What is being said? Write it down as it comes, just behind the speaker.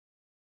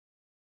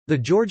The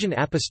Georgian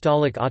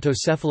Apostolic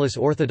Autocephalous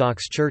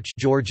Orthodox Church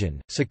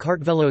Georgian,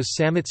 Sakartvelos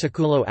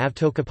Samitsakulo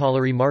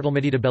Avtokapolari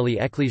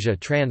Martelmedidabeli Ecclesia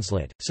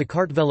translate,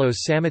 Sakartvelos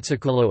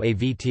Samitsakulo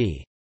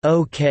AVT,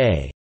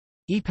 OK,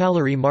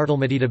 Epalari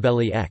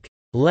Martelmedidabeli Ek.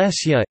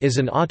 Lesya is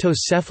an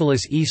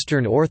autocephalous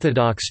Eastern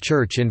Orthodox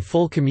Church in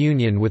full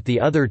communion with the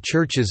other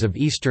churches of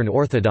Eastern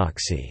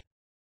Orthodoxy.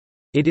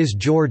 It is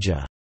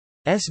Georgia's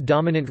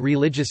dominant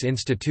religious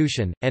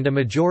institution, and a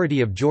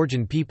majority of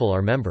Georgian people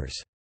are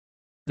members.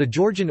 The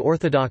Georgian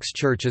Orthodox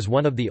Church is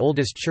one of the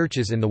oldest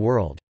churches in the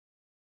world.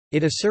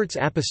 It asserts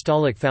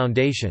apostolic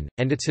foundation,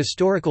 and its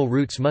historical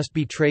roots must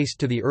be traced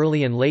to the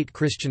early and late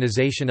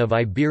Christianization of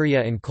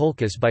Iberia and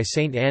Colchis by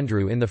Saint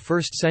Andrew in the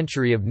 1st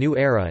century of New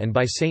Era and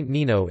by Saint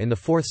Nino in the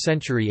 4th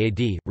century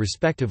AD,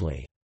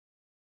 respectively.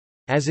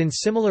 As in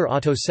similar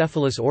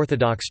autocephalous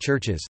Orthodox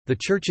churches, the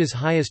Church's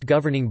highest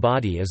governing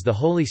body is the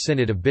Holy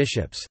Synod of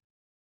Bishops.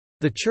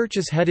 The Church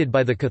is headed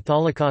by the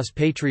Catholicos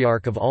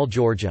Patriarch of all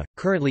Georgia,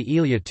 currently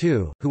Ilya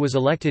II, who was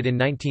elected in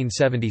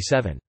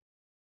 1977.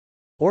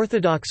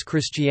 Orthodox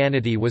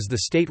Christianity was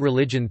the state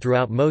religion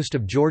throughout most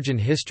of Georgian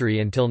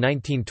history until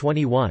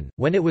 1921,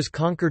 when it was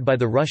conquered by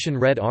the Russian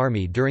Red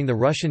Army during the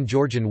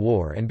Russian-Georgian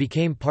War and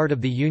became part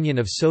of the Union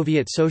of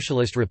Soviet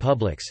Socialist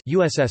Republics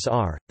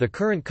 (USSR). The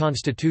current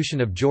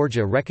constitution of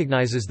Georgia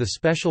recognizes the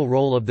special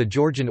role of the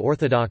Georgian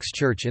Orthodox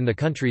Church in the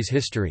country's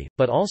history,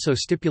 but also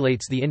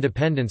stipulates the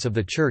independence of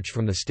the Church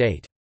from the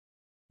state.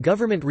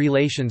 Government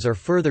relations are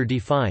further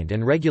defined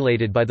and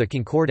regulated by the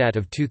Concordat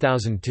of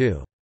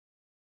 2002.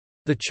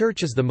 The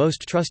Church is the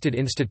most trusted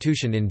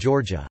institution in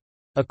Georgia.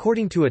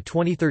 According to a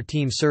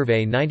 2013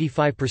 survey,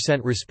 95%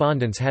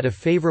 respondents had a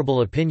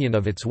favorable opinion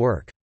of its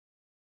work.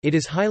 It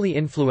is highly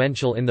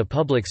influential in the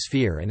public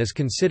sphere and is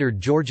considered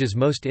Georgia's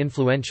most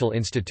influential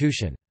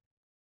institution.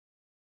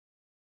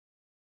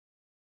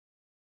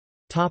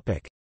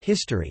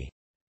 History.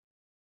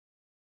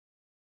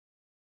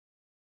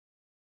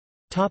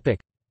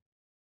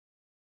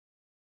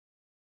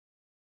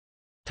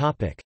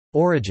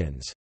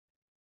 Origins.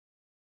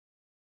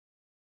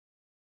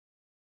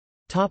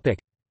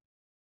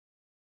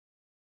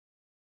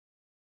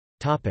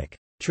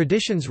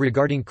 Traditions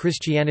regarding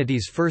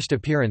Christianity's first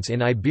appearance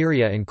in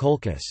Iberia and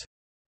Colchis.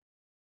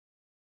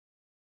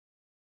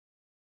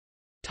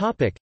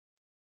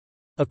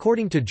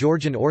 According to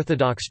Georgian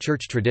Orthodox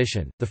Church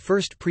tradition, the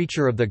first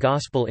preacher of the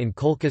Gospel in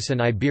Colchis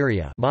and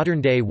Iberia,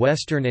 modern-day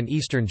western and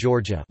eastern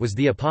Georgia, was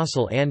the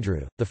Apostle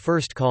Andrew, the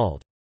first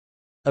called.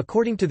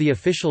 According to the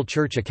official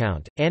church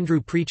account,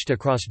 Andrew preached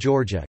across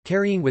Georgia,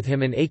 carrying with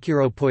him an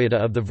Achiropoieta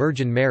of the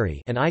Virgin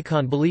Mary, an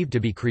icon believed to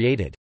be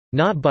created,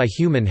 not by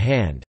human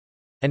hand,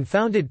 and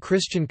founded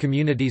Christian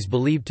communities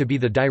believed to be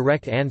the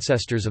direct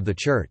ancestors of the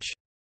Church.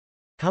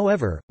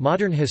 However,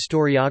 modern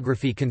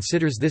historiography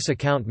considers this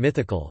account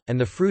mythical, and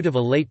the fruit of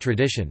a late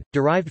tradition,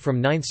 derived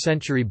from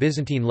 9th-century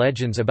Byzantine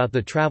legends about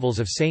the travels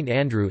of Saint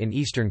Andrew in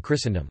eastern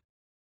Christendom.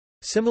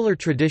 Similar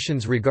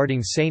traditions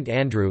regarding Saint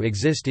Andrew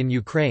exist in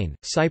Ukraine,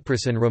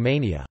 Cyprus and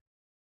Romania.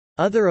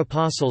 Other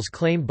apostles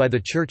claimed by the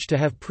Church to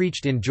have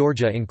preached in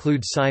Georgia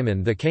include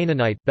Simon the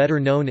Canaanite, better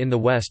known in the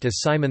West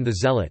as Simon the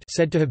Zealot,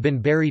 said to have been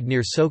buried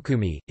near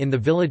Sokumi, in the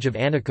village of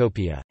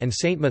Anacopia, and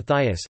Saint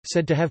Matthias,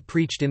 said to have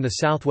preached in the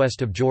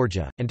southwest of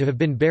Georgia, and to have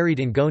been buried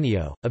in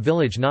Gonio, a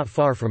village not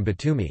far from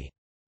Batumi.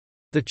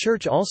 The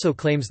Church also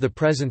claims the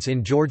presence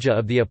in Georgia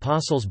of the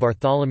apostles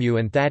Bartholomew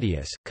and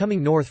Thaddeus,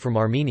 coming north from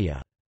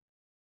Armenia.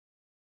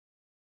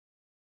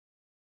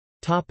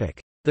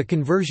 The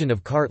conversion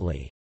of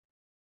Kartli.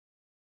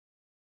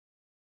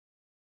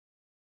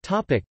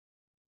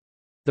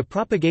 The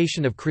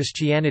propagation of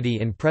Christianity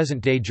in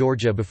present-day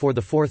Georgia before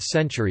the 4th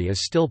century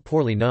is still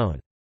poorly known.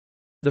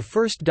 The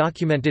first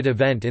documented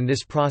event in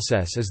this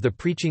process is the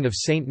preaching of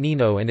Saint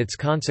Nino and its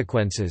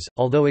consequences,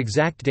 although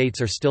exact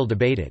dates are still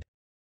debated.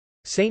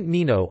 Saint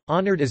Nino,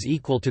 honored as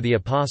equal to the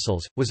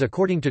apostles, was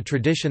according to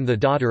tradition the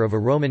daughter of a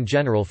Roman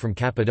general from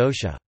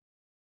Cappadocia.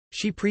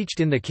 She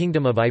preached in the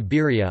Kingdom of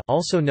Iberia,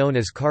 also known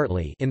as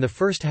Kartli, in the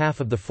first half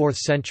of the 4th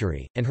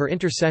century, and her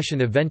intercession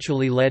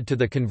eventually led to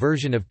the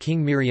conversion of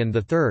King Mirian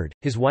III,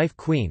 his wife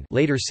Queen,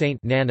 later Saint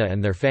Nana,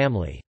 and their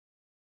family.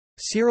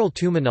 Cyril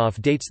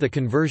Tumanov dates the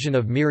conversion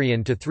of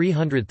Mirian to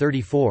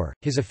 334,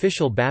 his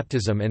official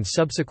baptism and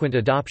subsequent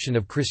adoption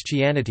of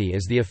Christianity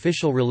as the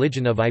official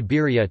religion of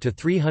Iberia to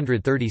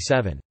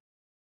 337.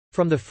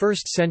 From the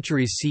 1st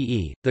centuries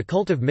CE, the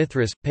cult of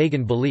Mithras,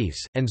 pagan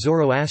beliefs, and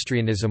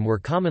Zoroastrianism were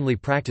commonly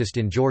practiced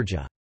in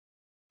Georgia.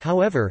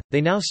 However, they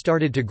now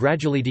started to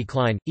gradually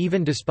decline,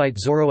 even despite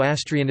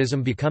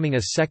Zoroastrianism becoming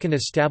a second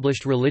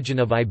established religion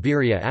of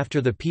Iberia after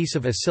the Peace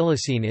of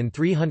Asilacene in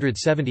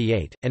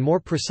 378, and more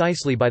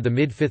precisely by the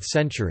mid-5th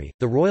century.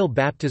 The royal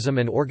baptism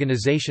and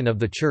organization of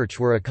the Church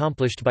were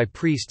accomplished by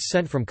priests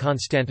sent from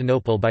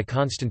Constantinople by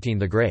Constantine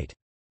the Great.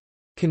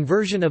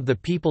 Conversion of the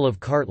people of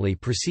Kartli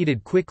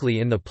proceeded quickly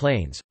in the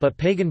plains, but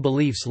pagan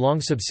beliefs long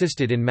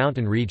subsisted in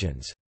mountain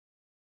regions.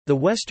 The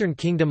Western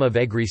Kingdom of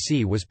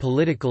Egrisi was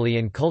politically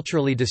and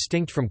culturally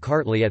distinct from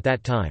Kartli at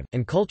that time,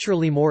 and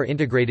culturally more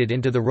integrated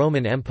into the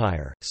Roman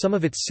Empire. Some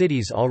of its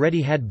cities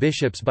already had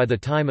bishops by the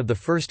time of the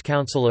First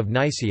Council of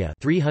Nicaea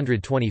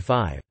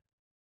 325.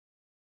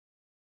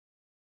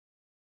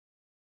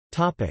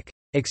 Topic: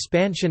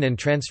 Expansion and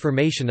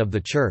transformation of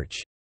the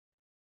Church.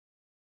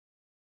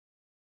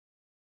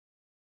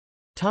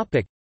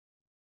 Topic: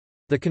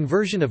 The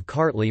conversion of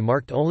Kartli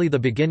marked only the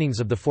beginnings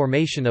of the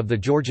formation of the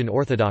Georgian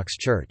Orthodox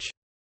Church.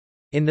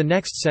 In the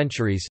next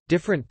centuries,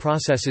 different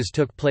processes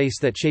took place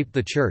that shaped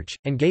the Church,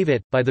 and gave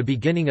it, by the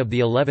beginning of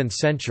the 11th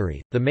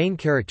century, the main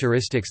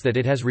characteristics that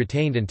it has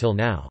retained until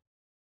now.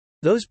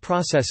 Those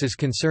processes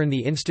concern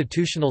the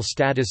institutional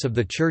status of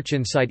the Church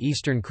inside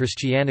Eastern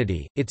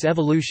Christianity, its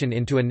evolution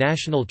into a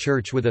national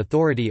church with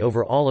authority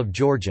over all of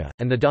Georgia,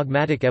 and the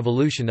dogmatic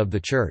evolution of the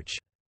Church.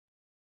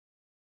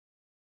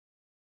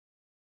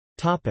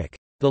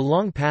 The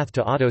long path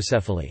to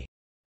autocephaly.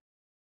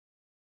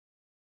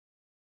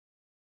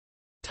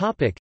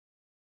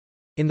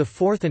 In the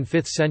 4th and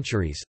 5th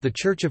centuries, the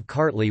Church of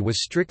Kartli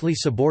was strictly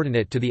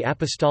subordinate to the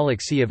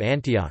Apostolic See of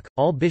Antioch.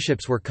 All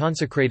bishops were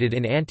consecrated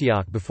in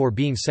Antioch before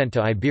being sent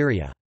to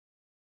Iberia.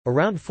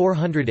 Around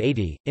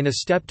 480, in a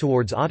step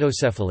towards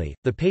autocephaly,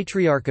 the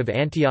Patriarch of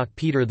Antioch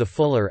Peter the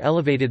Fuller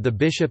elevated the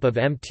Bishop of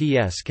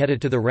Mts Keta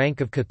to the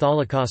rank of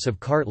Catholicos of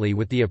Kartli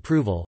with the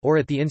approval, or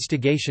at the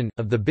instigation,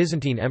 of the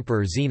Byzantine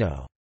Emperor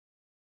Zeno.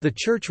 The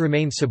Church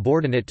remained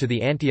subordinate to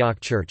the Antioch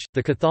Church.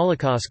 The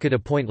Catholicos could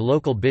appoint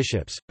local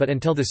bishops, but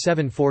until the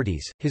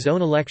 740s, his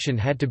own election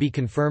had to be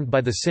confirmed by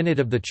the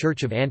Synod of the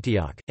Church of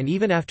Antioch, and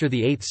even after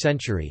the 8th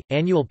century,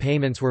 annual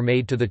payments were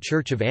made to the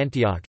Church of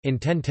Antioch. In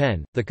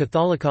 1010, the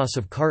Catholicos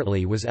of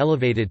Kartli was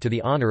elevated to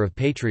the honor of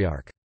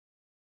Patriarch.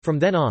 From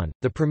then on,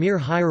 the premier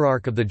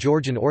hierarch of the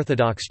Georgian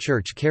Orthodox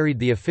Church carried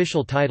the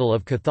official title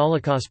of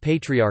Catholicos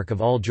Patriarch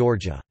of all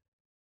Georgia.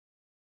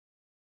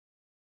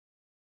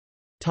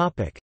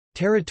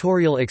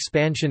 Territorial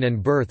expansion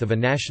and birth of a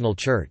national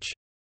church.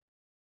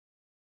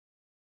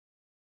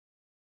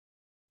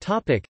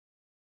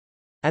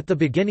 At the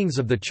beginnings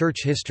of the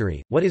church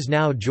history, what is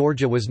now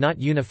Georgia was not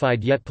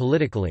unified yet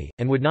politically,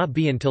 and would not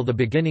be until the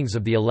beginnings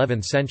of the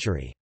 11th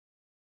century.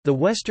 The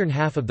western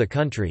half of the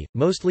country,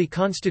 mostly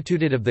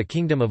constituted of the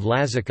Kingdom of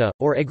Lazica,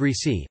 or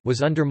Egrisi,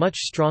 was under much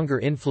stronger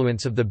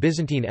influence of the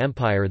Byzantine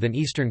Empire than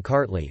eastern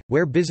Kartli,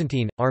 where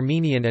Byzantine,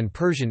 Armenian and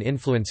Persian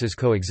influences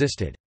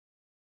coexisted.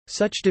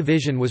 Such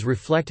division was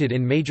reflected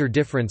in major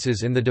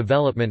differences in the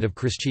development of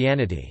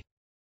Christianity.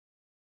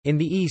 In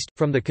the east,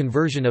 from the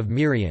conversion of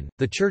Mirian,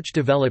 the Church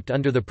developed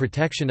under the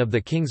protection of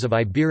the kings of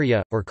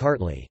Iberia, or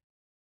Kartli.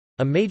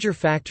 A major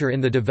factor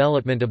in the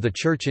development of the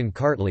Church in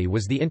Kartli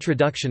was the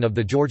introduction of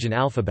the Georgian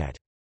alphabet.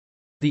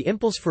 The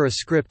impulse for a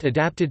script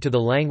adapted to the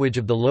language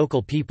of the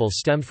local people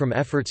stemmed from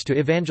efforts to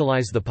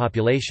evangelize the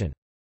population.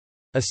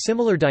 A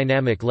similar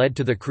dynamic led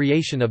to the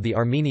creation of the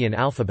Armenian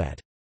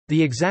alphabet.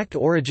 The exact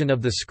origin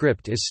of the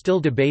script is still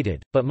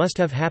debated, but must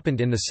have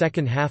happened in the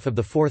second half of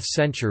the 4th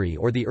century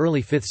or the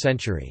early 5th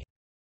century.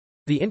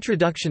 The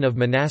introduction of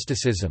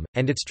monasticism,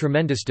 and its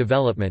tremendous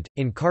development,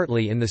 in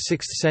Kartli in the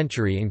 6th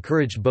century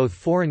encouraged both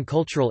foreign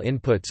cultural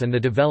inputs and the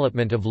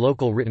development of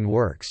local written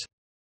works.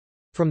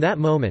 From that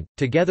moment,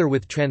 together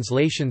with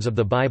translations of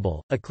the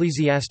Bible,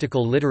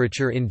 ecclesiastical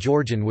literature in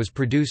Georgian was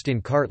produced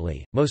in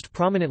Kartli, most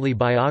prominently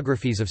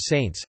biographies of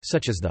saints,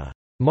 such as the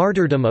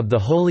Martyrdom of the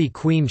Holy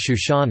Queen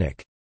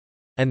Shushanik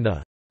and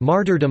the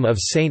Martyrdom of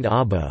Saint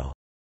Abo.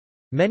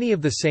 Many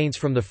of the saints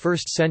from the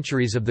first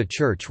centuries of the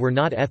Church were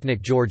not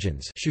ethnic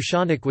Georgians.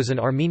 Shushanik was an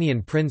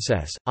Armenian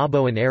princess,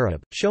 Abo an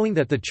Arab, showing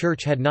that the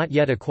Church had not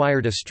yet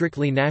acquired a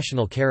strictly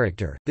national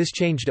character. This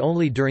changed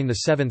only during the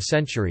 7th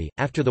century,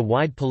 after the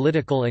wide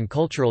political and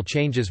cultural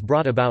changes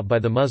brought about by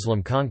the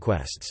Muslim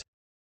conquests.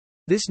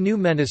 This new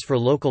menace for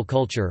local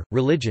culture,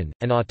 religion,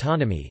 and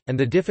autonomy, and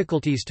the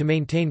difficulties to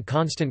maintain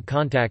constant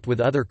contact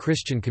with other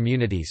Christian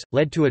communities,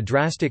 led to a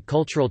drastic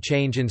cultural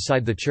change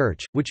inside the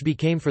Church, which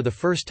became for the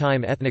first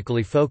time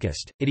ethnically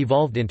focused. It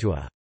evolved into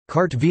a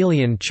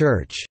Kartvelian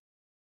church.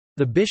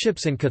 The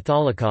bishops and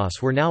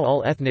Catholicos were now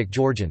all ethnic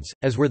Georgians,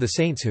 as were the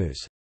saints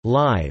whose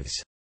lives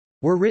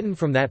were written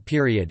from that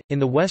period. In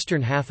the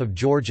western half of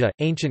Georgia,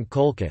 ancient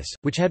Colchis,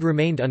 which had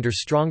remained under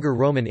stronger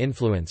Roman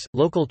influence,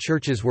 local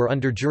churches were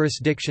under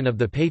jurisdiction of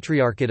the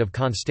Patriarchate of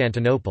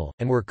Constantinople,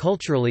 and were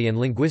culturally and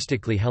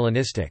linguistically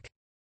Hellenistic.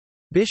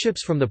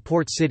 Bishops from the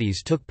port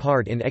cities took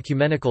part in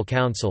ecumenical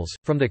councils,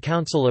 from the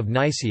Council of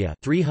Nicaea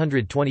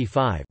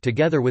 325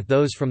 together with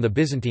those from the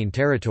Byzantine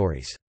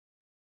territories.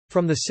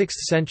 From the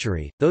 6th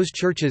century, those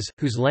churches,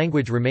 whose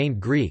language remained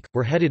Greek,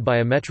 were headed by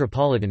a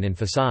metropolitan in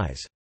Phasais.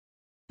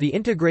 The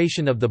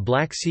integration of the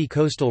Black Sea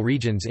coastal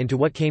regions into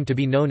what came to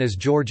be known as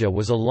Georgia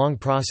was a long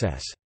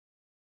process.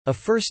 A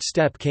first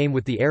step came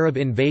with the Arab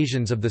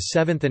invasions of the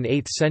 7th and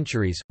 8th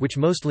centuries, which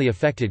mostly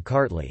affected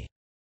Kartli.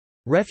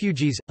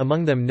 Refugees,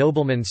 among them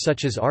noblemen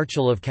such as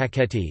Archil of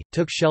Kakheti,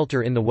 took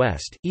shelter in the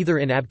west, either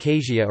in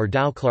Abkhazia or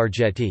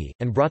Dauklarjeti,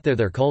 and brought there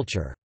their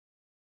culture.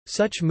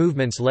 Such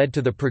movements led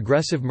to the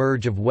progressive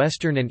merge of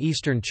Western and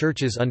Eastern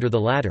churches under the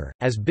latter,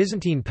 as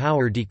Byzantine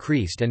power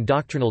decreased and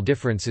doctrinal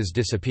differences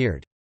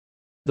disappeared.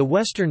 The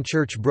Western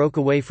Church broke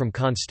away from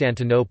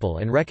Constantinople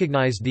and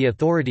recognized the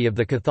authority of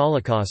the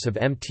Catholicos of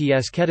Mt.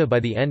 Keta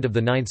by the end of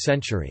the 9th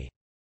century.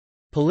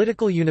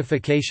 Political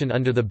unification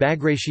under the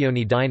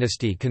Bagrationi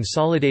dynasty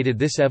consolidated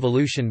this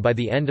evolution. By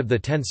the end of the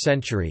 10th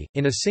century,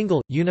 in a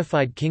single,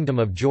 unified Kingdom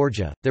of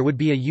Georgia, there would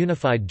be a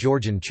unified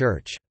Georgian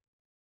Church.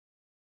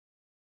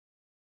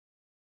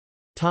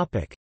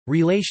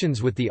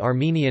 Relations with the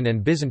Armenian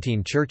and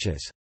Byzantine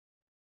churches.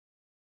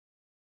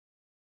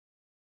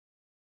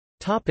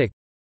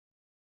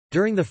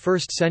 During the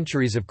first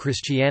centuries of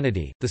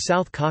Christianity, the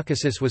South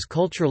Caucasus was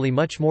culturally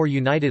much more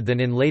united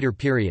than in later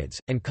periods,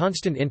 and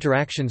constant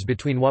interactions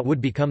between what would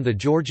become the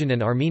Georgian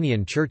and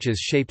Armenian churches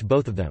shaped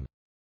both of them.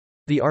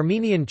 The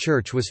Armenian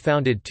Church was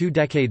founded 2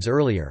 decades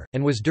earlier,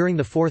 and was during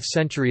the 4th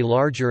century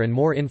larger and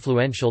more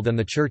influential than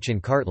the church in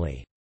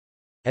Kartli.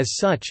 As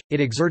such, it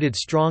exerted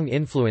strong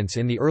influence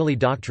in the early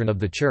doctrine of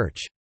the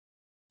Church.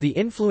 The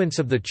influence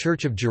of the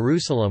Church of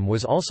Jerusalem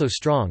was also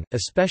strong,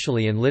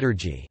 especially in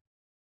liturgy.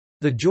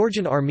 The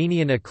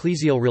Georgian-Armenian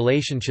ecclesial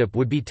relationship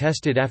would be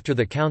tested after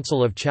the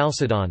Council of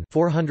Chalcedon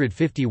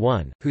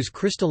 451, whose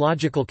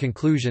Christological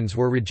conclusions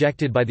were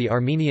rejected by the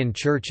Armenian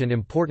Church and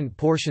important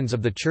portions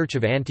of the Church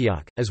of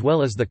Antioch, as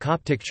well as the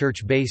Coptic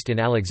Church based in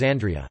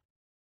Alexandria.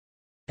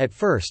 At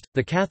first,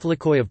 the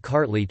Catholicoi of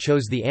Kartli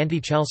chose the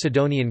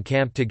anti-Chalcedonian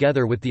camp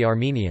together with the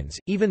Armenians,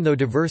 even though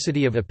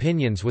diversity of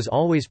opinions was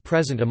always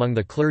present among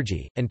the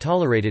clergy, and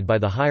tolerated by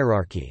the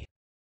hierarchy.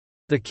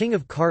 The king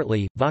of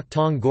Kartli,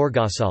 Vakhtang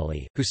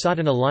Gorgasali, who sought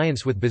an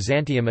alliance with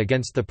Byzantium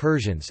against the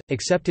Persians,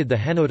 accepted the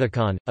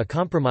Henoticon, a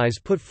compromise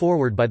put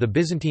forward by the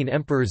Byzantine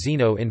Emperor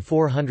Zeno in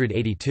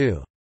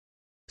 482.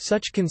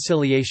 Such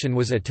conciliation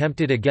was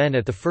attempted again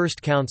at the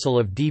First Council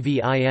of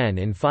Dvin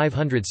in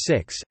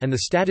 506, and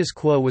the status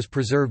quo was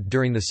preserved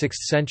during the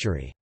 6th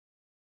century.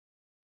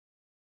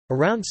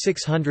 Around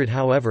 600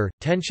 however,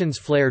 tensions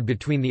flared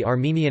between the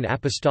Armenian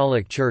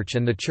Apostolic Church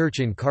and the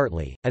Church in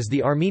Kartli, as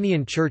the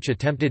Armenian Church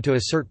attempted to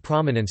assert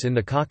prominence in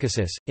the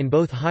Caucasus, in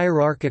both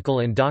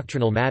hierarchical and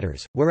doctrinal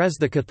matters, whereas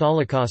the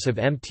Catholicos of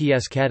Mt.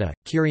 Keta,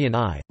 Kyrian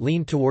I,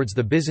 leaned towards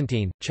the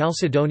Byzantine,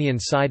 Chalcedonian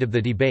side of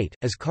the debate,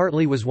 as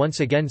Kartli was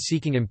once again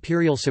seeking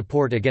imperial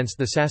support against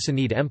the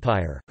Sassanid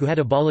Empire, who had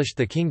abolished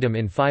the kingdom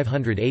in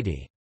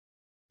 580.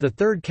 The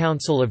Third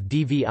Council of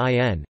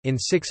Dvin, in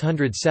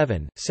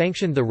 607,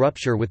 sanctioned the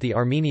rupture with the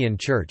Armenian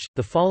Church.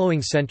 The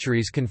following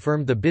centuries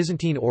confirmed the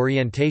Byzantine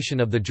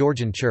orientation of the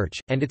Georgian Church,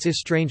 and its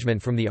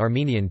estrangement from the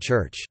Armenian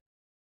Church.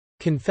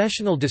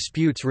 Confessional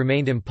disputes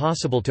remained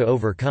impossible to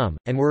overcome,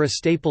 and were a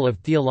staple of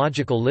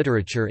theological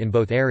literature in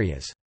both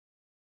areas.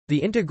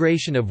 The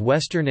integration of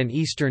Western and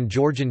Eastern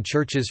Georgian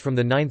churches from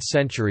the 9th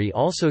century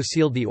also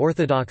sealed the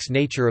orthodox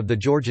nature of the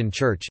Georgian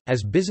Church,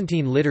 as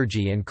Byzantine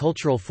liturgy and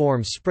cultural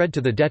forms spread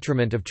to the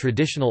detriment of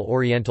traditional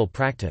Oriental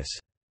practice.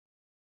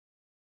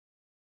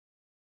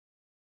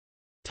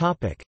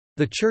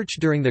 The Church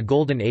during the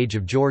Golden Age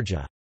of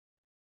Georgia.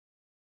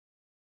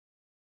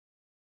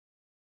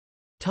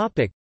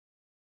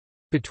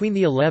 Between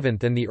the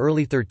 11th and the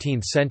early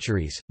 13th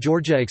centuries,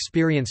 Georgia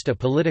experienced a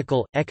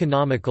political,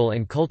 economical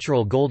and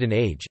cultural golden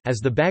age, as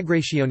the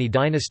Bagrationi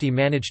dynasty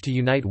managed to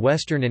unite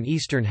western and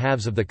eastern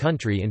halves of the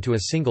country into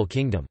a single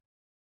kingdom.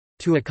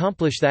 To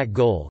accomplish that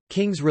goal,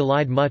 kings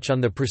relied much on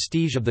the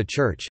prestige of the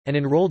church, and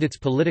enrolled its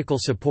political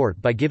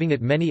support by giving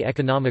it many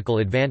economical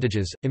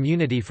advantages,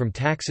 immunity from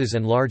taxes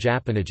and large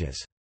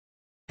appanages.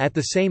 At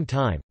the same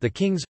time, the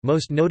kings,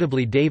 most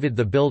notably David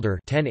the Builder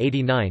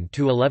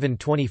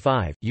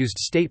 (1089–1125), used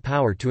state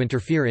power to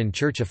interfere in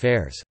church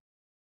affairs.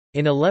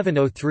 In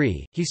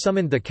 1103, he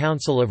summoned the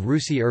Council of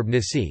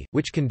Rusi-Erb-Nisi,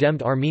 which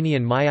condemned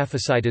Armenian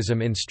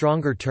Miaphysitism in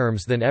stronger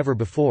terms than ever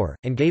before,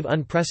 and gave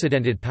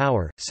unprecedented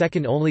power,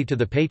 second only to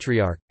the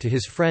Patriarch, to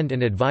his friend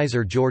and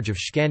advisor George of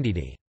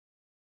Shkandidi.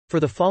 For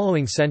the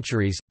following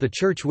centuries, the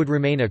Church would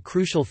remain a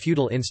crucial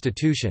feudal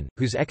institution,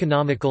 whose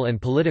economical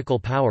and political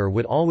power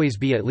would always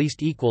be at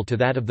least equal to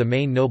that of the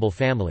main noble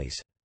families.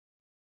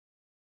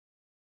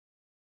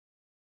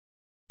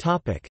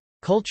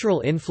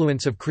 Cultural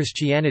influence of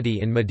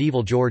Christianity in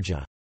medieval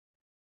Georgia.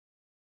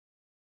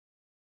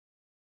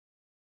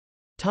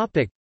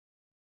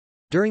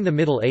 During the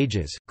Middle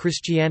Ages,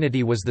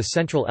 Christianity was the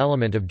central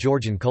element of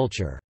Georgian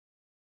culture.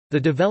 The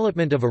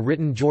development of a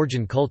written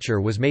Georgian culture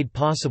was made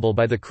possible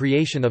by the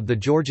creation of the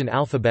Georgian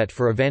alphabet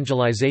for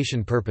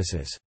evangelization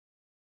purposes.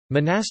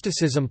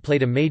 Monasticism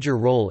played a major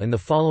role in the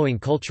following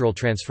cultural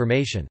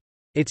transformation.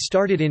 It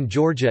started in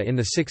Georgia in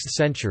the 6th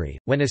century,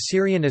 when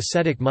Assyrian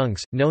ascetic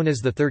monks, known as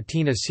the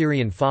 13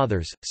 Assyrian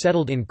Fathers,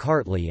 settled in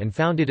Kartli and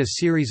founded a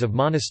series of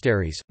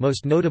monasteries,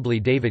 most notably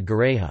David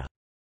Gareha.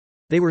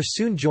 They were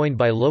soon joined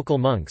by local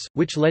monks,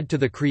 which led to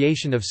the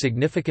creation of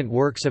significant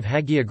works of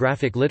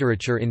hagiographic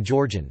literature in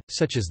Georgian,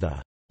 such as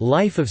the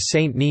Life of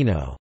Saint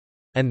Nino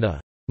and the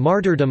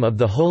Martyrdom of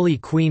the Holy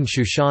Queen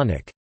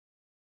Shushanik.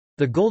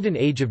 The Golden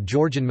Age of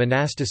Georgian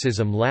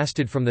monasticism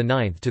lasted from the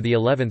 9th to the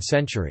 11th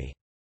century.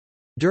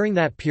 During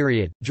that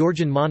period,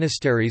 Georgian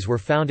monasteries were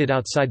founded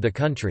outside the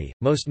country,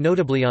 most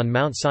notably on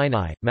Mount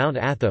Sinai, Mount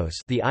Athos,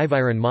 the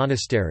Iviron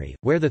Monastery,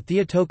 where the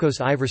Theotokos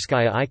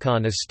Iverskaya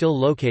icon is still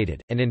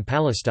located, and in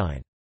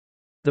Palestine.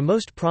 The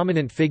most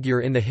prominent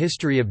figure in the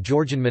history of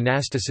Georgian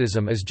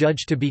monasticism is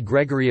judged to be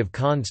Gregory of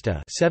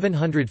Konsta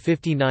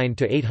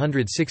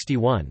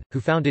 (759–861), who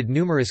founded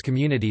numerous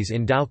communities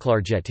in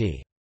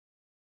Dauklarjeti.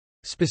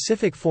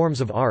 Specific forms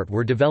of art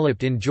were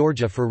developed in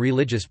Georgia for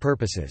religious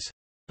purposes.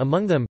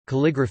 Among them,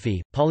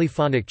 calligraphy,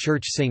 polyphonic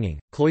church singing,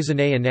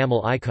 cloisonné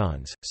enamel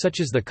icons,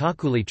 such as the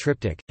Kakuli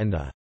triptych, and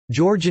the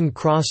Georgian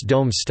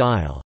cross-dome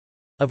style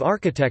of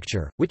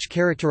architecture, which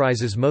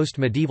characterizes most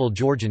medieval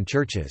Georgian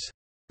churches.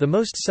 The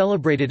most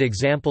celebrated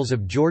examples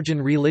of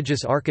Georgian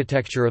religious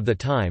architecture of the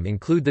time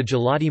include the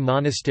Gelati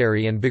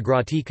Monastery and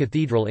Bagrati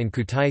Cathedral in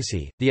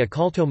Kutaisi, the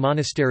Akalto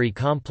Monastery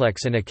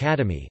Complex and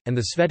Academy, and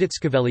the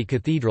Svetitskaveli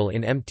Cathedral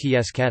in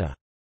Mts Keta.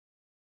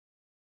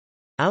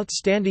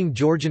 Outstanding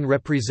Georgian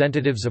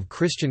representatives of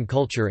Christian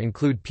culture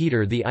include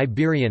Peter the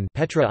Iberian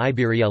Petra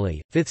Iberieli,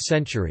 5th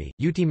century,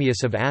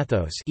 Euthymius of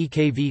Athos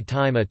EKV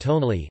time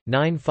Atonli,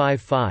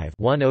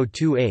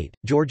 955-1028,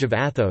 George of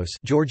Athos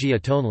Georgi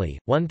Atonli,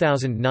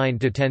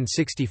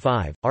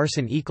 1009–1065,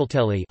 Arsen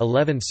Ekelteli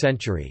 11th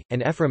century,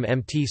 and Ephraim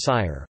Mt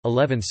Sire,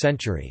 11th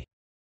century.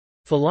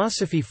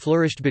 Philosophy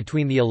flourished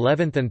between the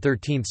 11th and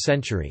 13th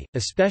century,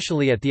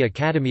 especially at the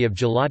Academy of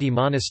Gelati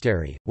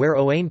Monastery, where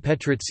Owain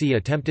Petritsi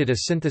attempted a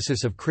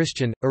synthesis of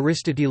Christian,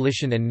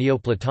 Aristotelian and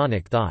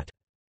Neoplatonic thought.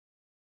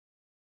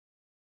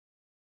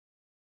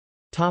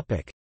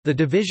 The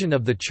division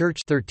of the Church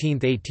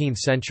 13th–18th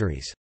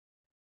centuries.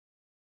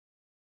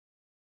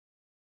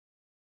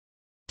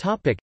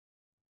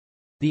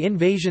 The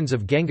invasions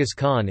of Genghis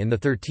Khan in the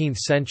 13th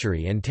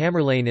century and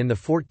Tamerlane in the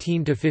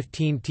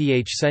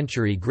 14–15th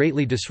century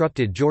greatly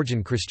disrupted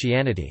Georgian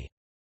Christianity.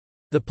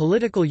 The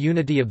political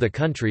unity of the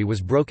country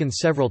was broken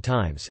several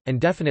times,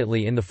 and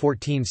definitely in the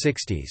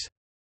 1460s.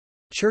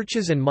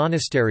 Churches and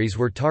monasteries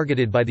were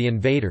targeted by the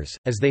invaders,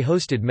 as they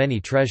hosted many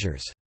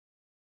treasures.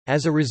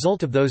 As a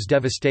result of those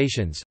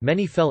devastations,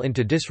 many fell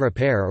into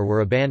disrepair or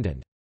were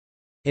abandoned.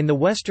 In the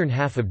western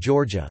half of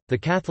Georgia, the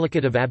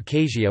Catholicate of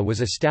Abkhazia was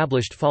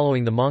established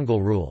following the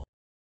Mongol rule.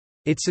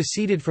 It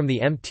seceded from the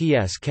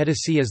Mts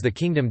Ketesi as the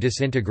kingdom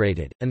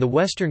disintegrated, and the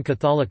Western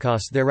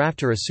Catholicos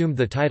thereafter assumed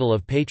the title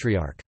of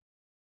Patriarch.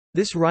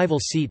 This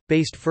rival seat,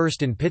 based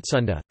first in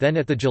Pitsunda, then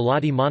at the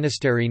Gelati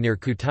Monastery near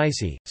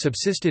Kutaisi,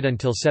 subsisted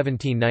until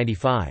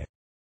 1795.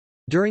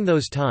 During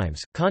those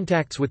times,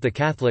 contacts with the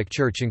Catholic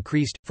Church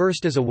increased,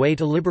 first as a way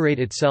to liberate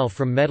itself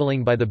from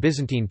meddling by the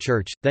Byzantine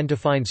Church, then to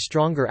find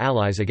stronger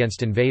allies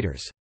against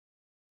invaders.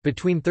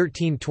 Between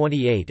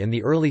 1328 and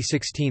the early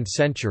 16th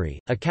century,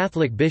 a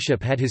Catholic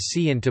bishop had his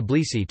see in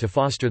Tbilisi to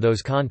foster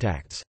those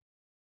contacts.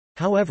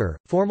 However,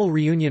 formal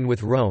reunion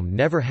with Rome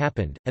never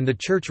happened, and the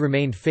Church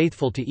remained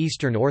faithful to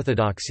Eastern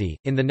Orthodoxy.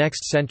 In the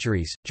next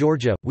centuries,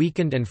 Georgia,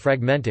 weakened and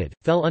fragmented,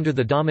 fell under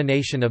the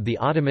domination of the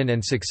Ottoman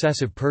and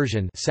successive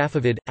Persian,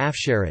 Safavid,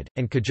 Afsharid,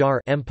 and Qajar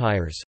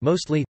empires.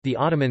 Mostly, the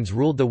Ottomans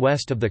ruled the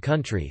west of the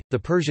country, the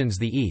Persians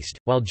the east,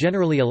 while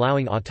generally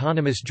allowing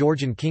autonomous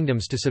Georgian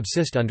kingdoms to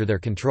subsist under their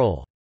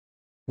control.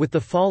 With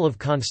the fall of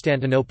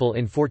Constantinople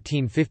in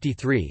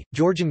 1453,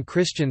 Georgian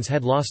Christians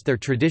had lost their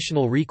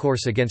traditional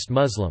recourse against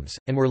Muslims,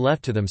 and were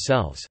left to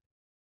themselves.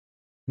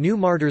 New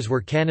martyrs were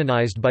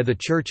canonized by the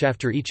Church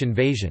after each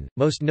invasion,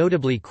 most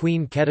notably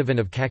Queen Ketevan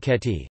of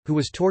Kakheti, who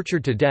was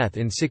tortured to death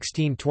in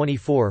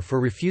 1624 for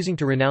refusing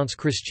to renounce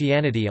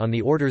Christianity on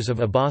the orders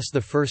of Abbas I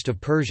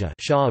of Persia,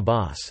 Shah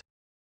Abbas.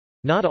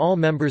 Not all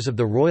members of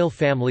the royal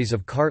families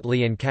of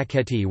Kartli and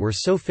Kakheti were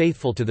so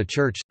faithful to the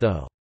Church,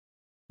 though.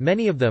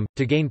 Many of them,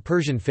 to gain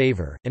Persian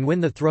favor, and win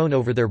the throne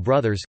over their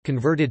brothers,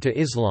 converted to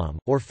Islam,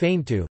 or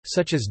feigned to,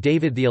 such as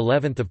David XI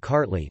of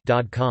Kartli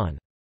Dad Khan.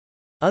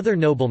 Other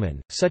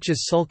noblemen, such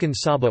as Sultan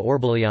Saba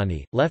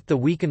Orbeliani, left the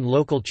weakened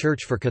local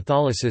church for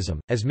Catholicism,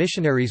 as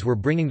missionaries were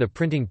bringing the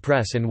printing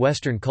press and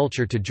Western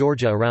culture to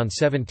Georgia around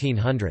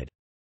 1700.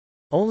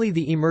 Only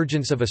the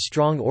emergence of a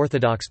strong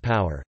Orthodox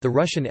power, the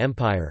Russian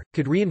Empire,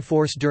 could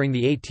reinforce during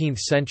the 18th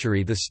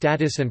century the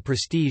status and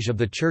prestige of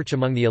the Church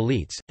among the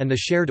elites, and the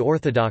shared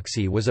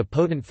orthodoxy was a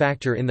potent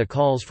factor in the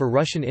calls for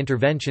Russian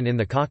intervention in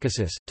the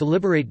Caucasus, to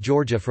liberate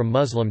Georgia from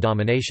Muslim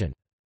domination.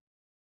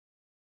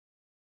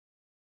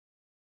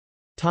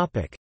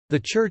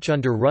 The Church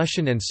under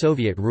Russian and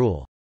Soviet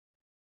rule.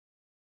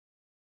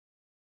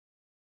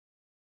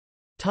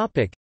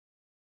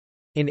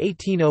 In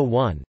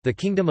 1801, the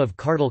Kingdom of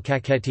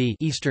Kartal-Kakheti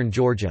Eastern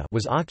Georgia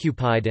was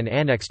occupied and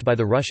annexed by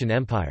the Russian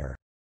Empire.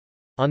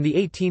 On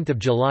 18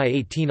 July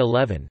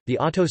 1811, the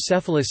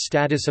autocephalous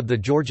status of the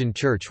Georgian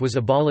Church was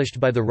abolished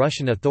by the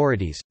Russian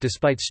authorities,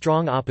 despite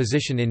strong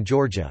opposition in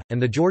Georgia,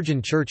 and the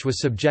Georgian Church was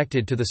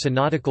subjected to the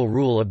synodical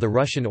rule of the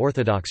Russian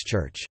Orthodox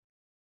Church.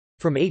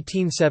 From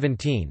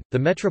 1817, the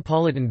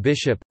metropolitan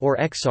bishop, or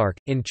exarch,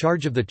 in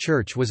charge of the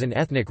church was an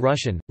ethnic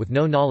Russian, with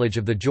no knowledge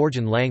of the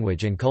Georgian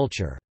language and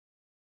culture.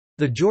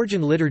 The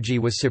Georgian liturgy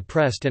was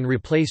suppressed and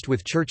replaced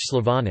with Church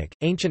Slavonic,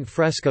 ancient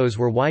frescoes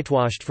were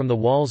whitewashed from the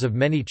walls of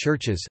many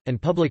churches, and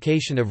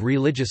publication of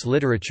religious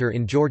literature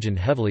in Georgian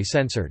heavily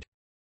censored.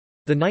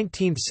 The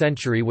 19th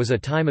century was a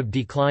time of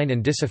decline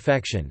and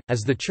disaffection,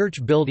 as the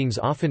church buildings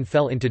often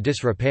fell into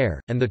disrepair,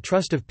 and the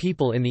trust of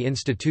people in the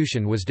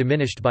institution was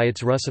diminished by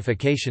its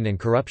Russification and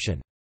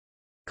corruption.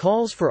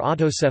 Calls for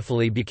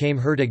autocephaly became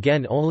heard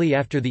again only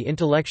after the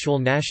intellectual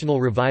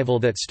national revival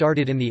that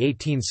started in the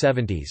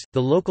 1870s.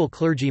 The local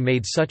clergy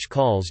made such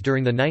calls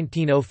during the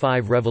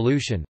 1905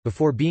 revolution,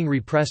 before being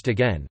repressed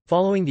again.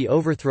 Following the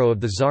overthrow of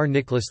the Tsar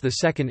Nicholas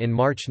II in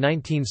March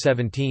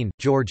 1917,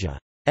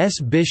 Georgia's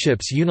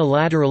bishops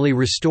unilaterally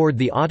restored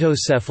the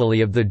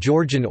autocephaly of the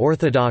Georgian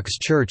Orthodox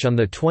Church on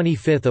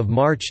 25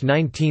 March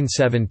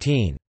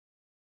 1917.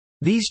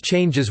 These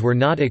changes were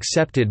not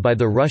accepted by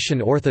the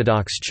Russian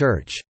Orthodox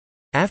Church.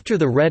 After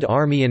the Red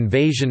Army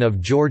invasion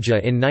of Georgia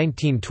in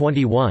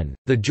 1921,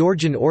 the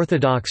Georgian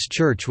Orthodox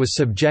Church was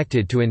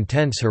subjected to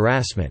intense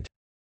harassment.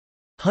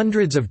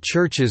 Hundreds of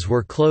churches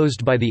were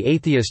closed by the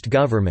atheist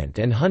government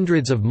and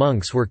hundreds of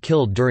monks were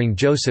killed during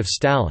Joseph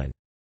Stalin's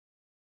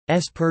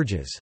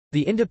purges.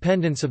 The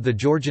independence of the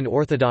Georgian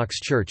Orthodox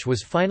Church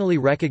was finally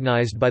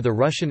recognized by the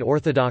Russian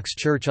Orthodox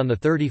Church on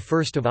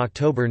 31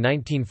 October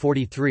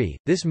 1943.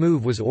 This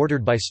move was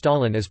ordered by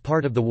Stalin as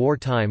part of the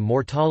wartime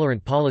more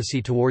tolerant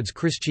policy towards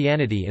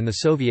Christianity in the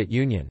Soviet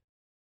Union.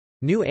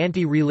 New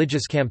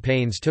anti-religious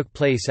campaigns took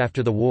place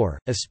after the war,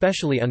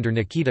 especially under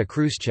Nikita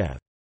Khrushchev.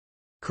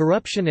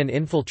 Corruption and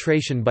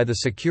infiltration by the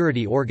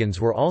security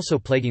organs were also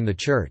plaguing the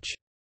church.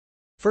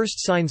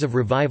 First signs of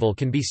revival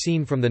can be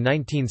seen from the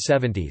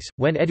 1970s,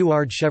 when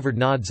Eduard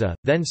Shevardnadze,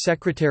 then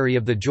secretary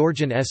of the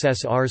Georgian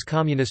SSR's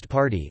Communist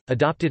Party,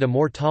 adopted a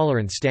more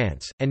tolerant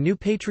stance, and new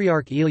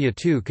Patriarch Ilya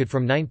II could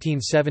from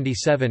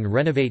 1977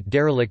 renovate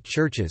derelict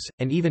churches,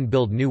 and even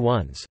build new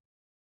ones.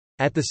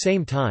 At the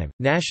same time,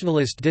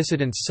 nationalist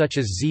dissidents such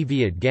as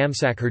Zviad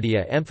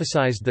Gamsakhurdia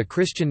emphasized the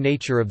Christian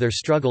nature of their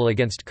struggle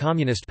against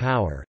communist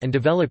power, and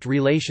developed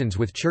relations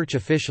with church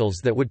officials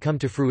that would come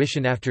to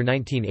fruition after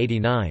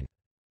 1989.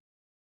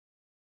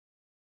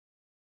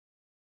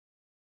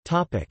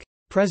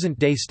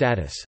 Present-day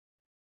status.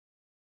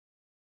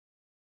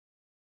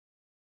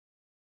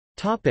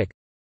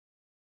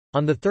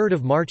 On 3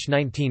 March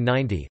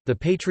 1990, the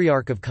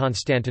Patriarch of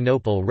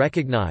Constantinople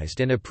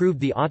recognized and approved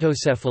the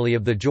autocephaly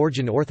of the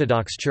Georgian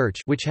Orthodox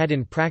Church, which had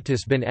in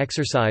practice been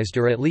exercised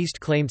or at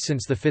least claimed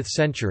since the 5th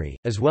century,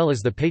 as well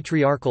as the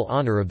patriarchal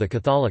honor of the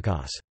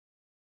Catholicos.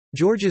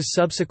 Georgia's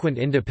subsequent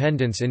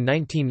independence in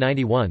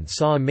 1991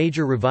 saw a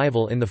major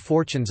revival in the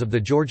fortunes of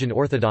the Georgian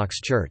Orthodox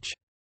Church.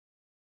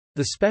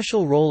 The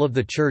special role of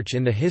the Church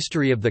in the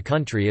history of the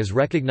country is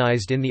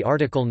recognized in the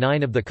Article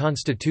 9 of the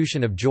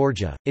Constitution of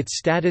Georgia. Its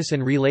status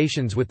and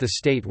relations with the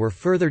state were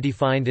further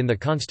defined in the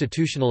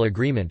Constitutional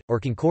Agreement, or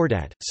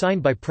Concordat,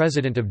 signed by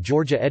President of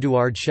Georgia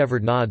Eduard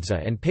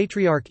Shevardnadze and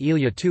Patriarch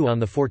Ilya II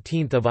on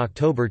 14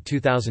 October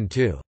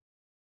 2002.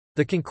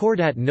 The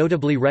Concordat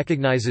notably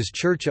recognizes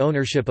church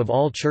ownership of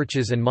all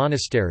churches and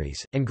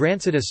monasteries, and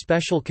grants it a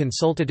special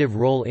consultative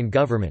role in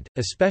government,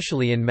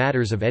 especially in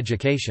matters of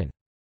education.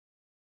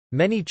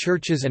 Many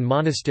churches and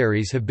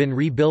monasteries have been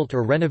rebuilt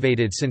or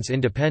renovated since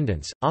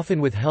independence, often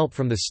with help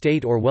from the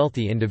state or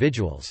wealthy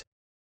individuals.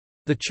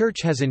 The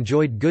Church has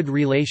enjoyed good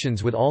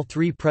relations with all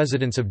three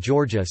presidents of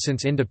Georgia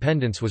since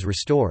independence was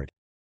restored.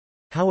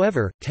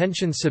 However,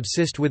 tensions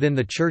subsist within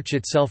the Church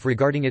itself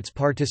regarding its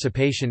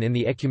participation in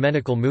the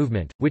ecumenical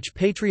movement, which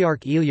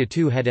Patriarch Ilya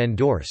II had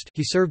endorsed.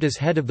 He served as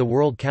head of the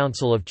World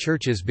Council of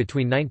Churches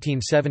between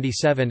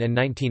 1977 and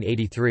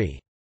 1983.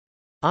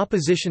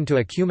 Opposition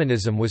to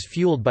ecumenism was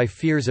fueled by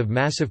fears of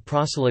massive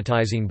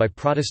proselytizing by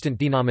Protestant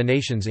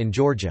denominations in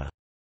Georgia.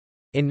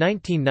 In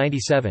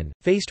 1997,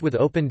 faced with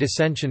open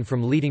dissension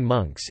from leading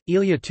monks,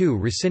 Ilya II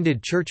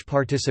rescinded church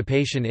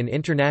participation in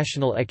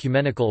international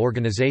ecumenical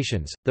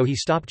organizations, though he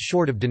stopped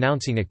short of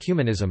denouncing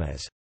ecumenism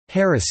as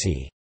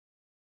heresy.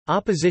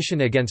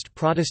 Opposition against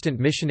Protestant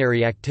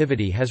missionary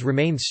activity has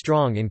remained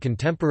strong in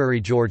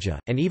contemporary Georgia,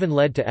 and even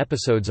led to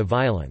episodes of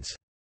violence.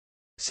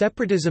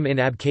 Separatism in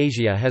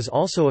Abkhazia has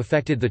also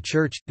affected the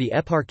Church. The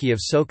Eparchy of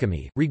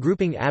Sukhumi,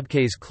 regrouping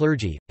Abkhaz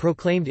clergy,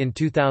 proclaimed in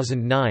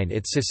 2009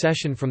 its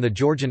secession from the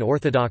Georgian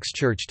Orthodox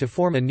Church to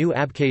form a new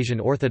Abkhazian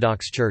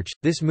Orthodox Church.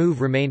 This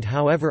move remained,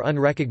 however,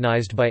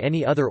 unrecognized by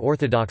any other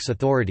Orthodox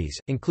authorities,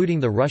 including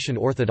the Russian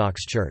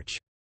Orthodox Church.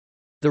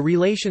 The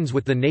relations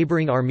with the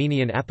neighboring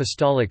Armenian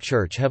Apostolic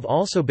Church have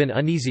also been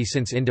uneasy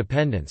since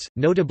independence,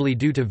 notably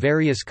due to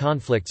various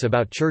conflicts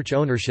about church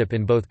ownership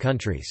in both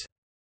countries.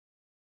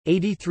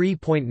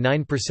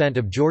 83.9%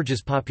 of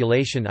Georgia's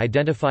population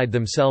identified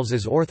themselves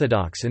as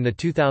Orthodox in the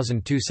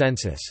 2002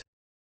 census.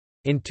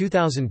 In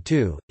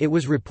 2002, it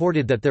was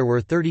reported that there were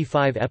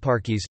 35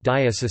 eparchies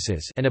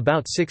dioceses and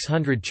about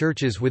 600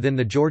 churches within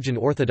the Georgian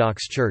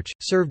Orthodox Church,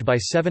 served by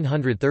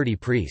 730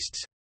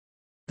 priests.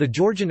 The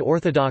Georgian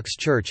Orthodox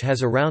Church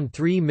has around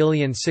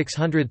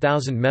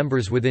 3,600,000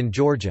 members within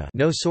Georgia.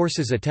 No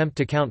sources attempt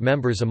to count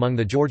members among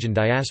the Georgian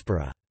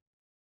diaspora.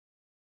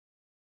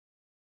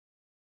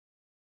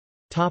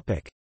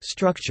 Topic: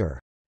 Structure.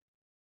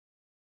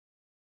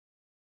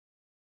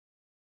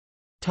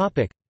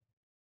 Topic: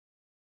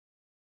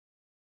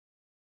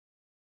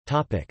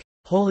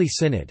 Holy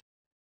Synod.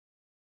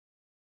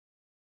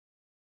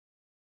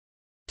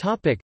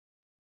 Topic: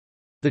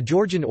 The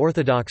Georgian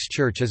Orthodox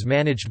Church is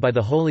managed by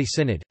the Holy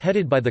Synod,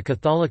 headed by the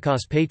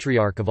Catholicos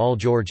Patriarch of all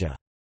Georgia.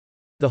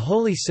 The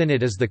Holy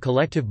Synod is the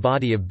collective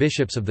body of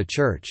bishops of the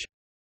Church.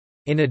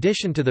 In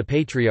addition to the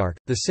Patriarch,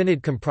 the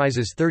Synod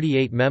comprises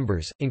 38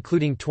 members,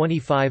 including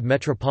 25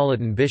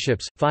 metropolitan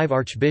bishops, 5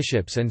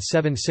 archbishops and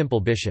 7 simple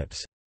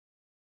bishops.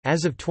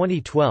 As of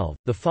 2012,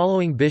 the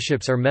following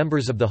bishops are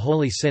members of the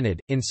Holy Synod,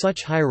 in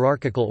such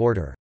hierarchical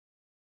order.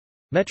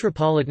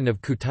 Metropolitan of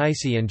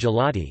Kutaisi and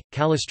Gelati,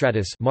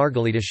 Kallistratus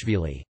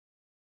Margalitashvili.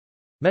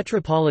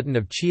 Metropolitan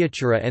of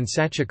Chiachura and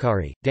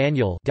Sachikari,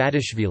 Daniel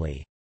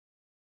Dadishvili.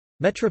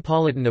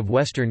 Metropolitan of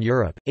Western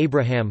Europe,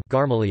 Abraham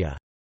Garmalia.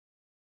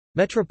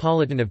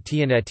 Metropolitan of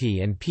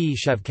Tianeti and P.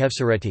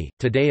 Shavkevsareti,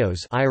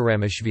 Tadeos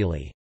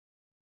Iramashvili.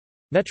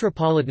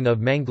 Metropolitan of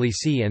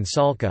Manglisi and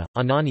Salka,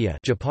 Anania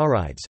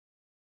Japarides.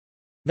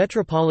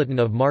 Metropolitan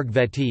of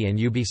Margveti and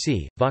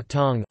Ubc,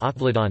 Vakhtang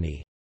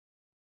Akvladani.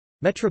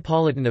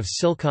 Metropolitan of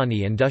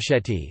Silkani and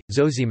Dusheti,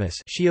 Zosimus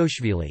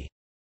Shioshvili.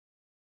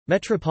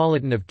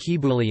 Metropolitan of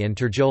Kibuli and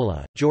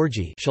Terjola,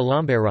 Georgi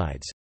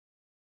Shalomberides.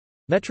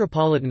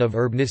 Metropolitan of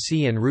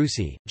Urbnisi and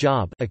Rusi,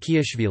 Job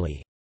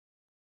Akiashvili.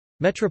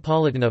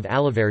 Metropolitan of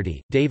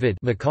Alaverdi, David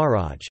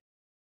Makaraj.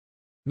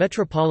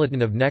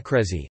 Metropolitan of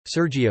Nekrezi,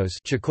 Sergios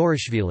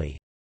Chikorishvili.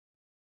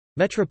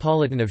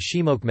 Metropolitan of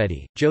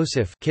Shimokmedi,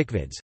 Joseph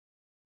Kikvids.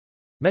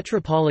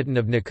 Metropolitan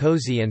of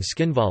Nicosia and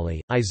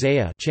Skinvali,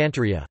 Isaiah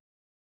Chantaria.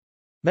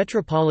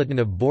 Metropolitan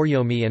of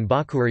Boryomi and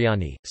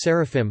Bakuriani,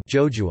 Seraphim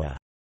Jojua.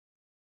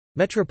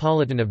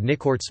 Metropolitan of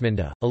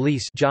Nikortsminda,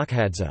 Elise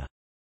Jokhadze.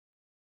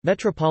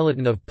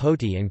 Metropolitan of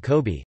Poti and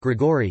Kobe,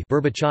 Grigory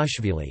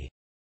Berbachashvili.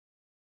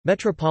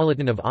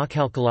 Metropolitan of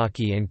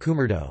Akhalkalaki and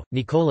Kumardo,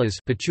 Nicolas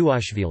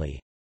Pachuashvili.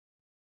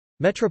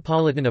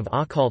 Metropolitan of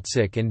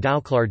Akhaltsik and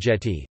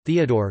Dauklarjeti,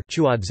 Theodore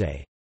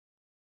Chuadze.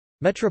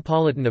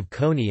 Metropolitan of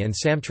Koni and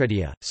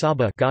Samtredia,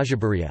 Saba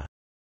Gajaburia.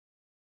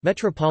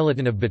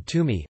 Metropolitan of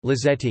Batumi,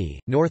 Lazeti,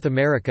 North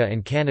America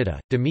and Canada,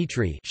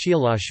 Dmitry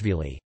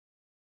Shialashvili.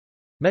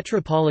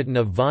 Metropolitan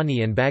of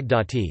Vani and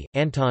Baghdati,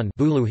 Anton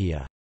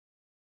Buluhia.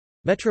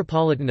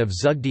 Metropolitan of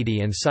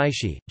Zugdidi and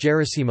Saishi,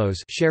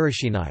 Gerasimos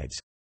Sherashinides.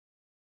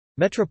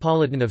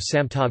 Metropolitan of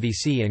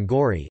Samtavisi and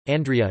Gori,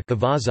 Andrea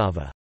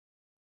Gavazava.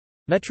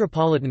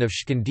 Metropolitan of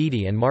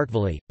Shkandidi and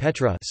Martvali,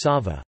 Petra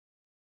Sava.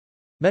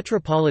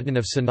 Metropolitan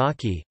of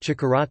Sanaki,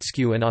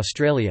 Chikaratsku and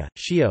Australia,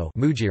 Shio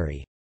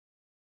Mujiri.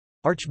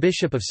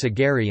 Archbishop of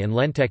Sagari and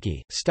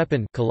Lenteki,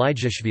 Stepan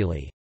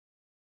Kalijashvili.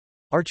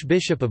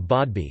 Archbishop of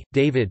Bodbi,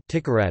 David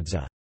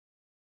Tikaradze.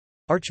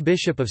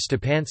 Archbishop of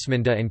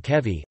Stepantsminda and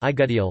Kevi,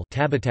 Igudil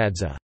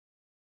Tabatadze.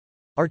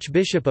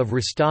 Archbishop of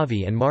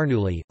Rustavi and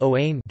Marnuli,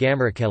 Oain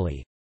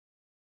Gamrakeli.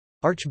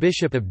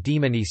 Archbishop of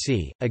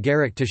Dmanisi,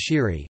 Agaric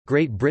Tashiri,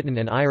 Great Britain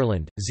and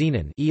Ireland,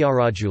 Zenon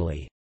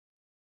Iarajuli.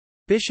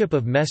 Bishop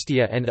of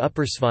Mestia and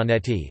Upper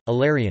Svaneti,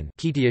 Ilarion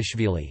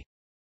Kitiashvili.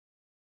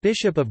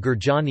 Bishop of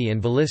Gurjani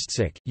and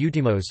Velistsik,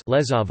 Utimos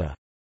Lezava.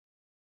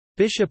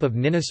 Bishop of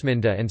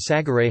Ninasminda and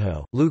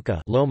Sagarejo,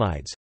 Luca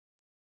Lomides.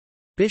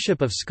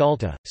 Bishop of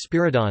Skalta,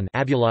 Spiridon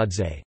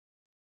Abuladze.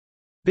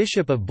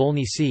 Bishop of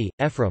Bolnisi,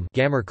 Ephraim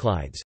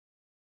Gamerklides.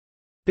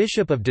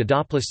 Bishop of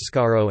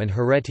Dadoplastskaro and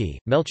Hereti,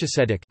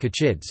 Melchizedek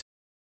Kachids.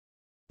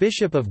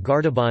 Bishop of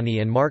Gardabani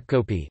and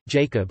Martkopi,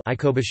 Jacob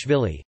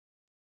Ikobashvili.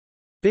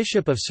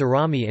 Bishop of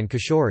Sarami and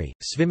Kashori,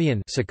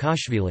 Svimian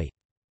Sakashvili.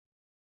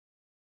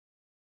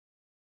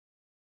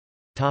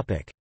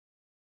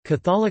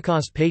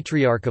 Catholicos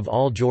Patriarch of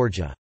all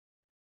Georgia.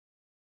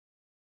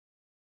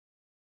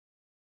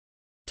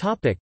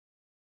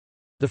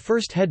 The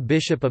first head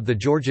bishop of the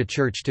Georgia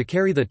Church to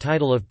carry the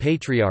title of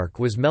Patriarch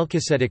was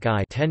Melchizedek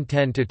I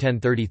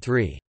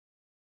 1010–1033.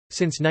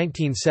 Since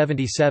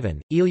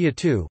 1977, Ilya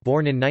II,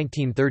 born in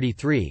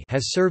 1933,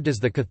 has served as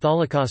the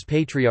Catholicos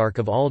Patriarch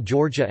of all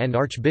Georgia and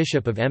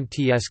Archbishop of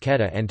Mts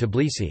Kedah and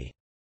Tbilisi.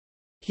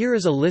 Here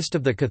is a list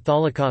of the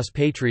Catholicos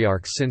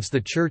Patriarchs since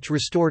the Church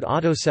restored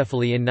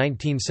autocephaly in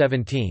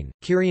 1917: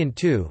 Kyrian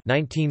II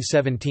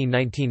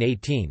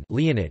 (1917–1918),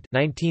 Leonid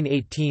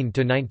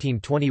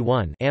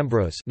 (1918–1921),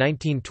 Ambrose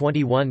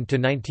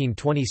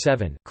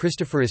 (1921–1927),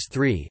 Christophorus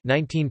III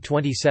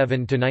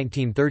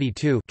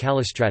 (1927–1932),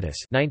 Callistratus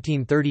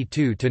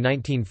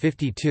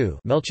 (1932–1952),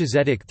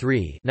 Melchizedek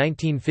III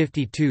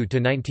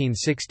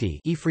 (1952–1960),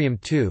 Ephraim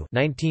II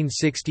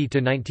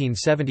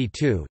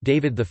 (1960–1972),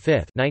 David V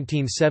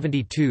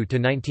 (1972–1977),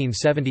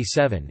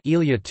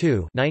 Ilya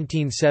II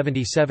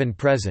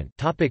 (1977–present).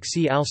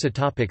 See also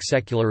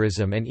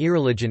Secularism and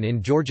irreligion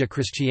in Georgia.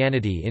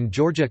 Christianity in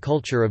Georgia.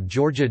 Culture of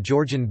Georgia.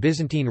 Georgian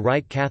Byzantine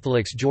Rite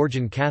Catholics,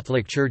 Georgian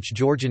Catholic Church,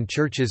 Georgian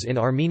churches in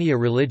Armenia.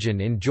 Religion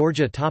in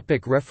Georgia.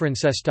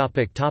 References.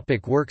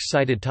 Works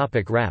cited.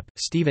 Rapp,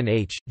 Stephen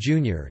H.,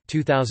 Jr.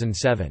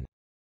 2007.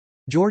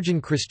 Georgian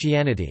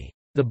Christianity.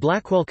 The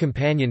Blackwell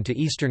Companion to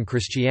Eastern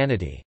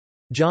Christianity.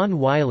 John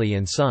Wiley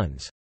 &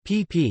 Sons.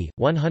 pp.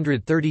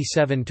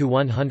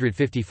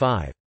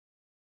 137–155.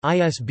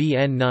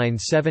 ISBN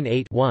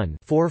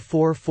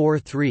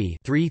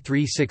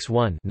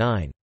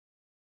 978-1-4443-3361-9.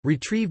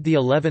 Retrieved the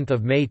 11th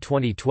of May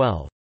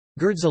 2012.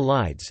 Gerdza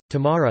Lides,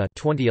 Tamara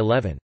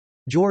 2011.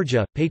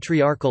 Georgia,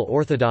 Patriarchal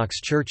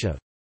Orthodox Church of.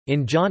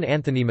 In John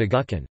Anthony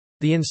McGuckin.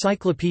 The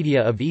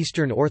Encyclopedia of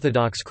Eastern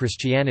Orthodox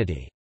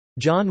Christianity.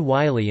 John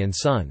Wiley &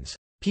 Sons.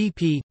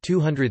 pp.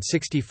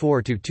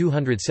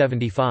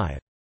 264–275.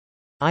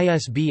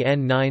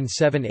 ISBN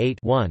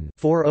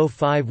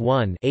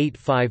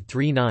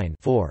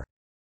 978-1-4051-8539-4.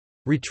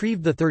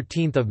 Retrieved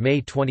 13 May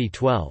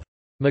 2012.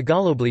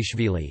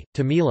 Magaloblishvili,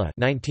 Tamila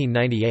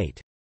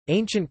 1998.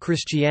 Ancient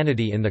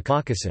Christianity in the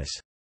Caucasus.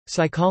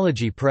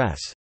 Psychology Press.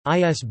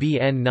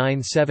 ISBN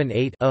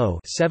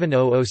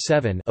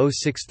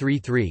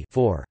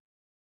 978-0-7007-0633-4.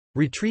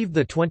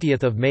 Retrieved 20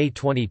 May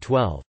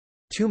 2012.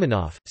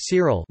 Tumanov,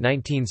 Cyril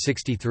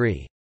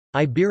 1963.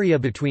 Iberia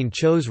between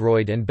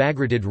Chosroid and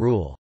Bagratid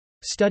rule.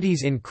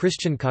 Studies in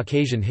Christian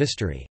Caucasian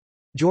History.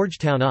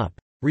 Georgetown UP.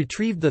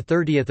 Retrieved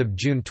 30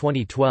 June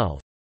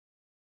 2012.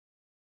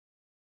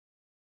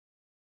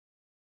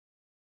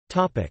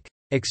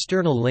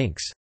 External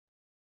links.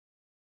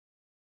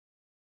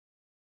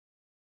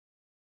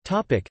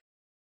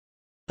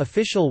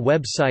 Official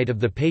website of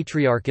the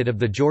Patriarchate of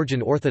the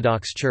Georgian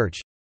Orthodox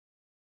Church.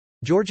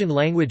 Georgian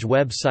language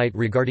website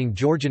regarding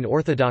Georgian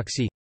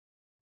Orthodoxy.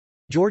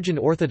 Georgian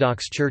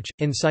Orthodox Church,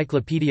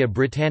 Encyclopaedia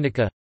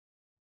Britannica.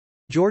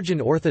 Georgian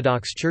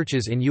Orthodox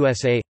Churches in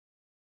USA.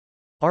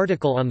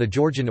 Article on the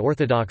Georgian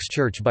Orthodox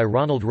Church by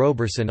Ronald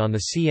Roberson on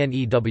the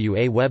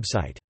CNEWA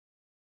website.